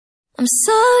I'm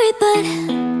sorry, but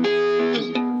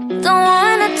don't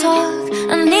wanna talk.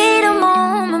 I need a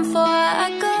moment before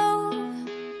I go.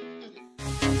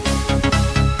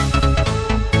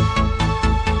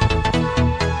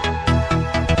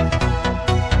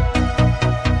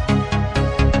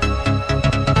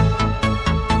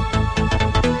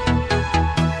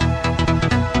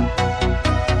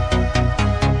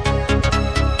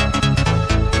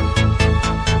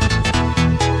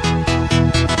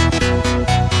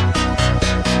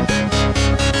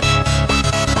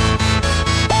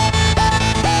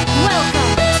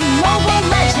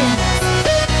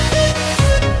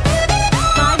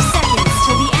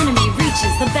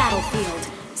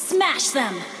 Smash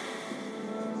them!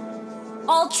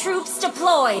 All troops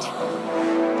deployed!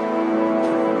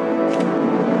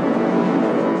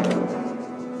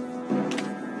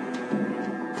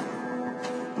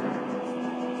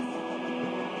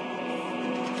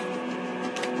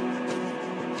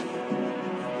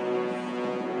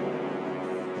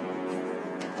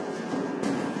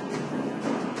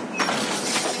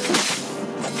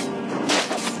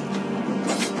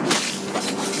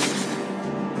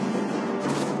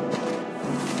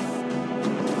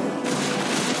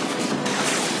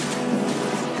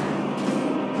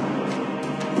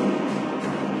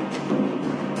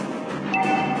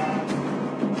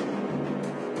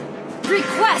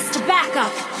 Request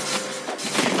backup!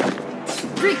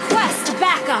 Request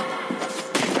backup!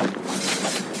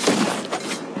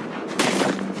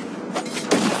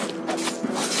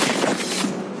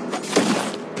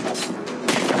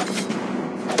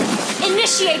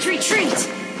 Initiate retreat!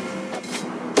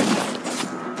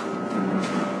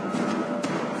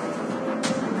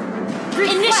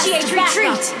 Initiate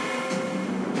retreat!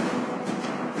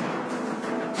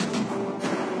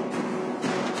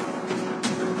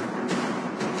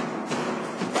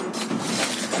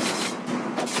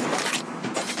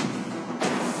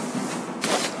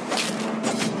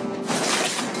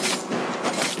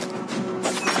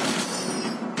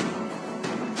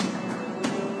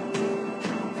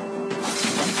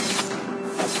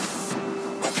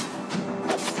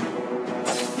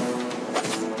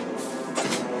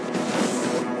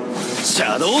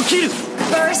 Shadow kill!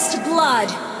 First blood!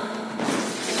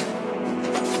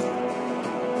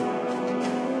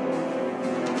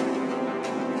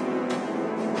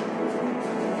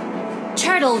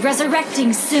 Turtle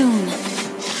resurrecting soon.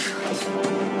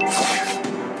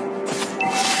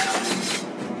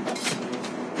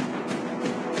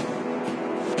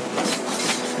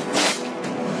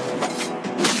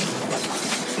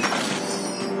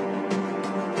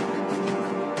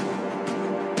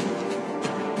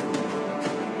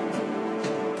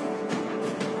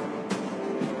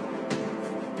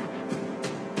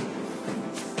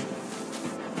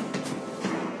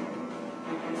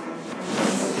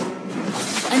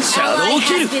 An ally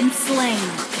has been slain.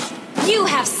 You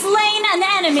have slain an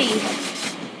enemy.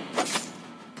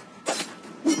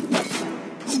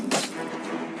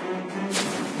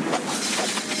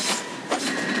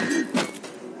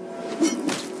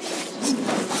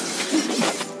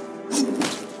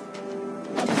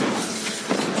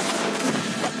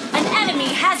 An enemy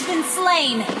has been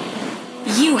slain.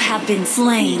 You have been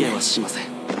slain. 逃げはしません。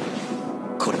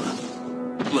これは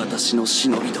私の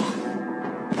忍びと。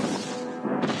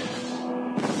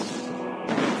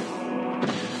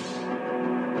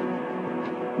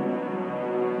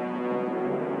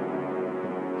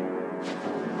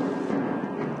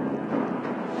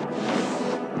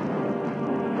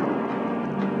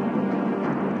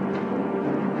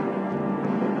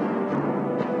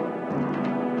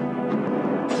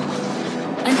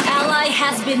An ally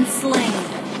has been slain.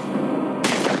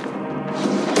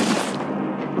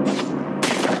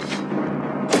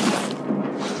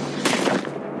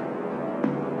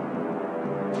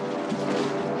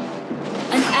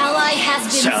 An ally has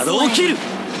been Shadow kill! slain.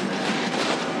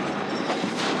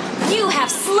 You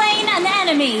have slain an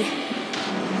enemy.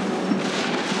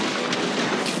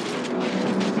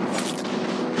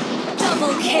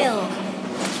 Double kill.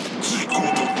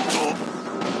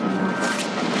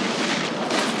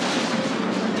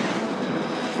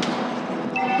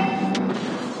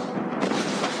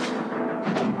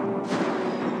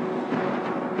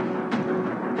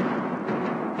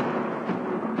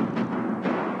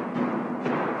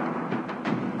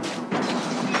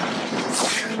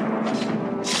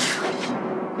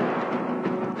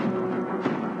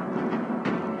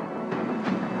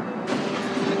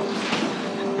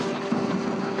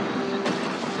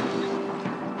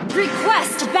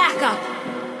 Request backup!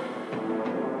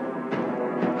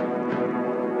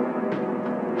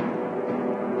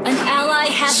 An ally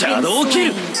has Shadow been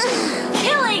kill! slain.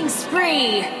 Killing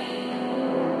spree!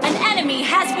 An enemy enemy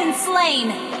has been slain.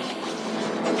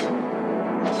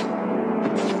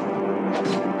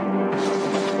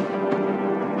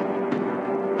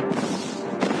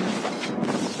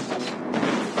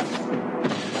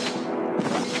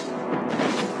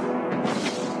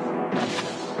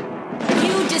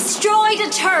 You destroyed a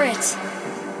turret.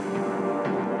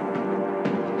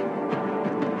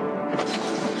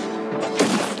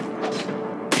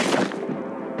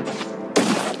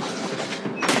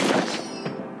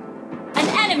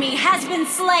 Has been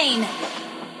slain.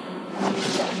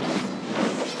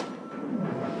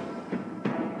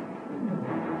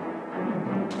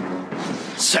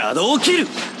 Shadow kill.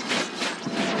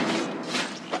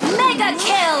 Mega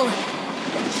kill.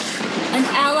 An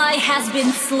ally has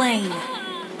been slain.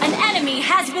 An enemy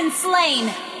has been slain.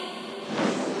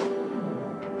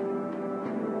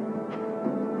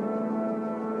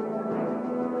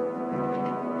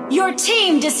 Your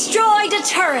team destroyed a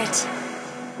turret.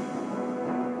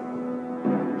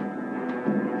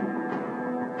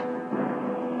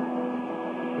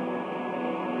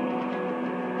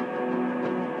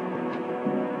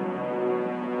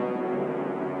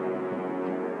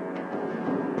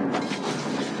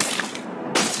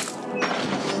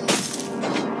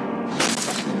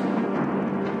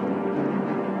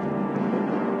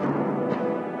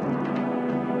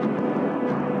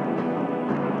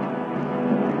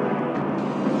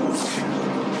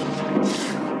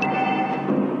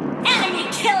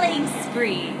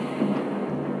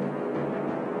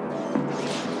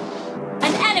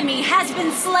 An enemy has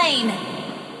been slain.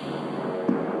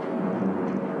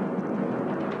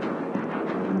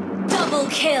 Double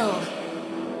kill.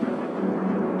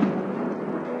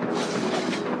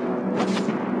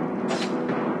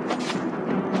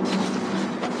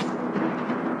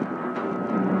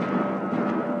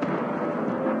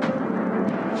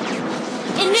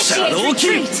 Initiate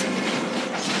retreat.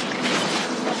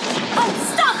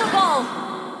 Unstoppable.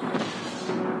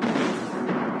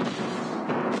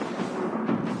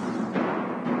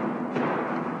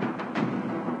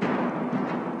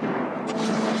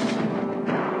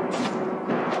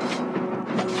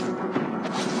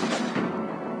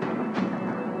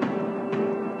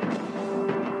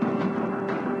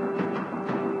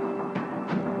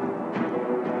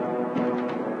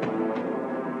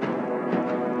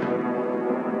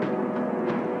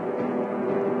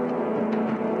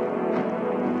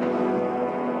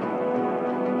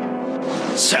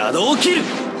 Shadow kill.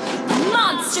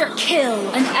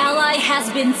 Monsterkill. An ally has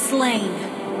been slain.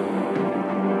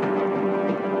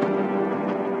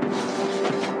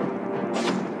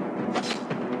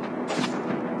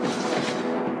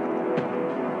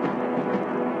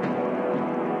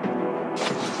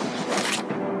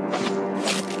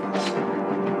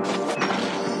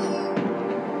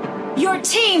 Your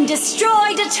team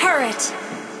destroyed a turret.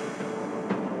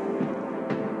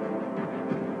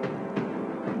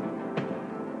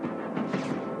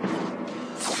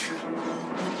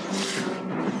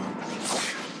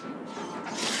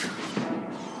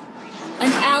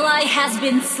 An ally has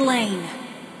been slain.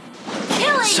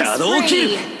 Killing Shadow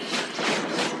spree. kill.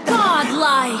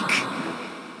 Godlike.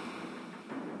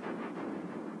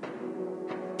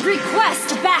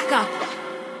 Request backup.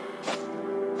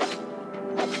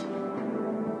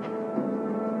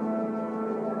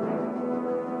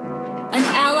 An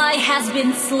ally has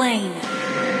been slain.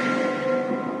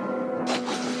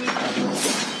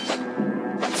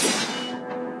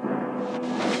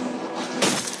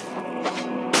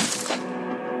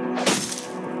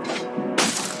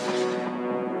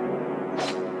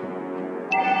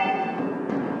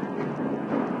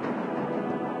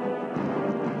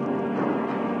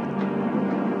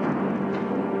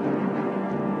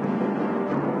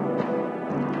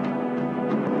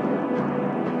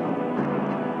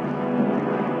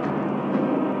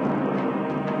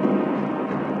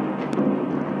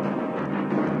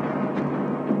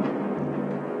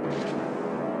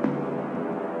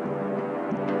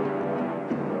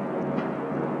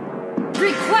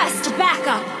 Request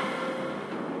backup.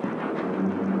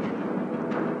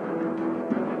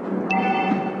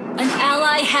 An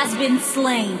ally has been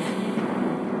slain.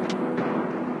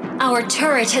 Our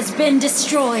turret has been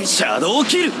destroyed. Shadow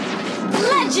kill.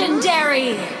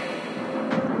 Legendary.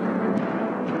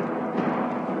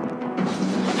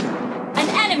 An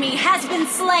enemy has been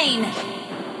slain.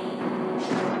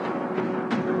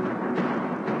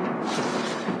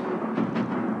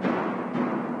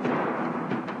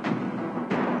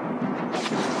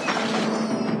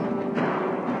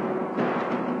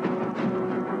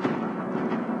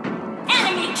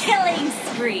 Killing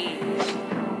spree.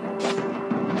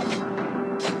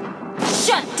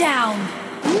 Shut down.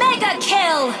 Mega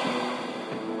kill.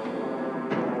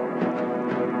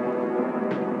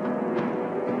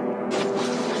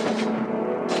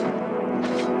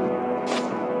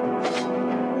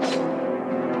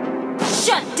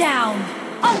 down!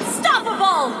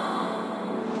 Unstoppable!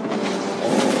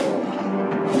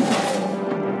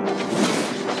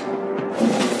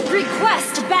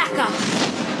 Request backup!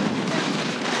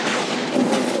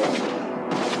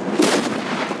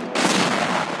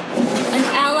 An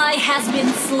ally has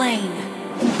been slain.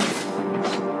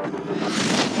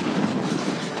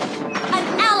 An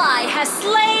ally has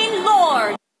slain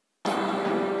Lord!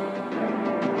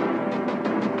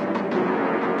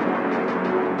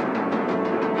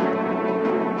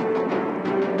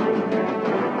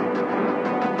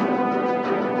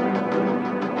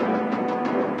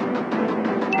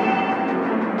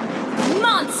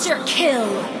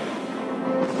 Monsterkill!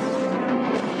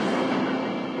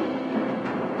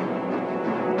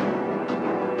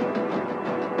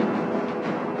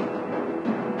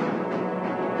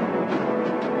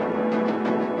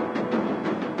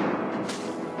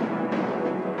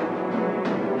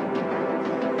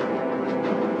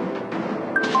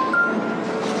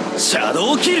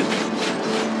 Shadow kill!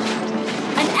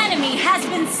 An enemy has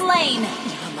been slain!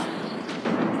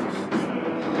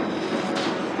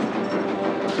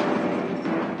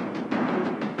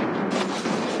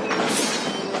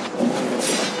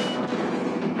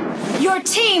 Your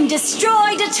team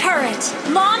destroyed a turret!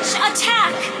 Launch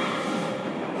attack!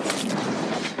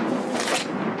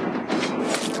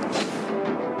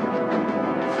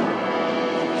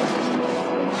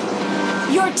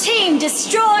 Your team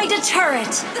destroyed a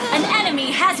turret! An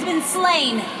enemy has been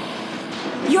slain!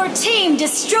 Your team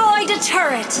destroyed a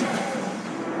turret!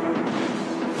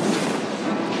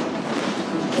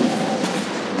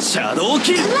 Shadow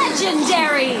kill!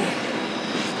 Legendary!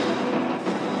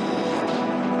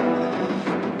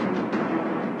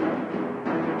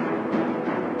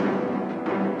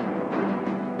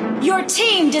 Your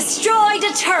team destroyed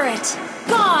a turret!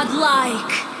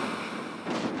 Godlike!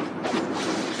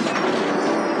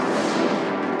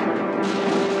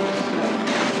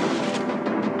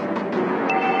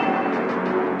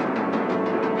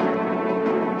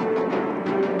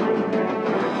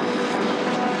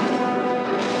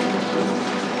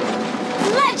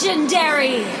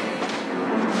 Legendary!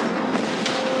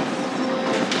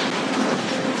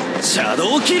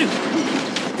 Shadow kill!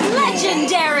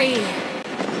 Legendary!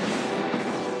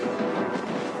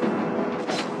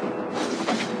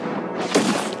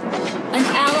 An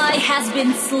ally has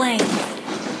been slain.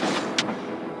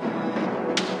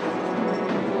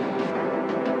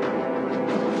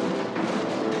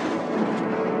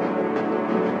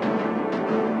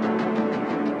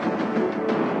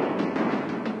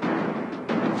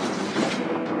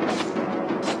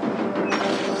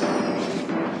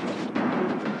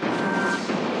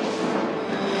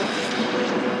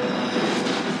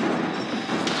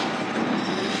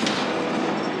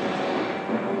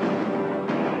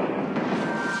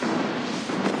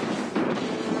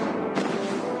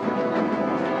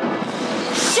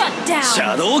 Shut down!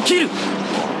 Shadow kill!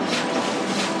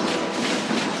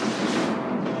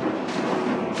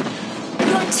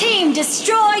 Your team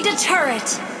destroyed a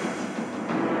turret!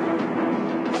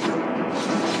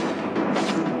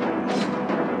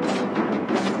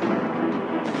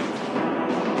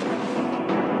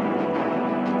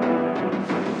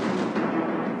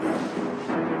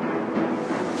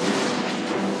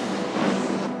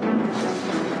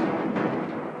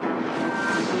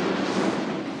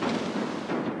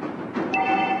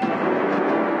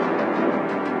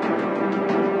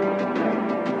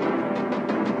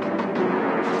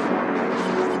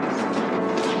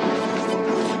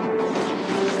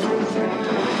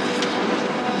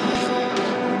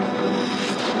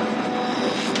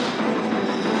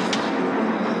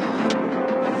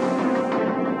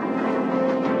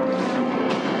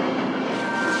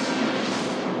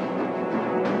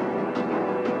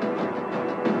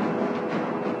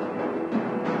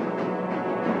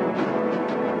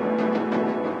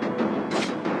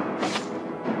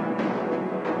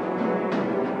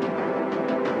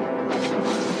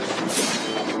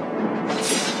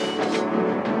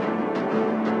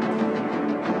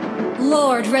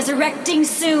 Lord resurrecting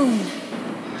soon!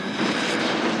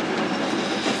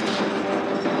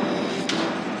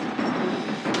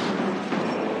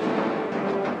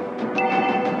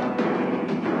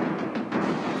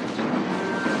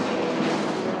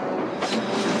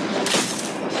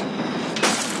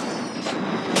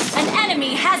 An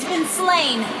enemy has been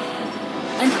slain!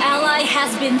 An ally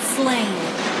has been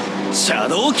slain!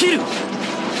 Shadow kill!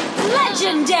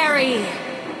 Legendary!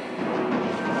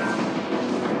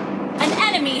 An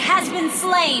enemy has been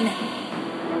slain!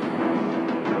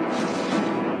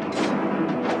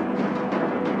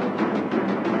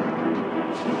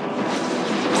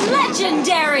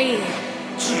 Legendary!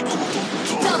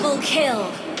 Double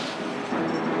kill!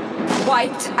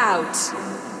 wiped out.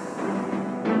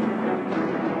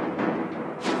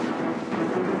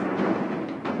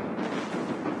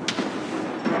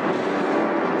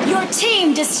 Your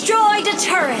team destroyed a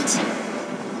turret.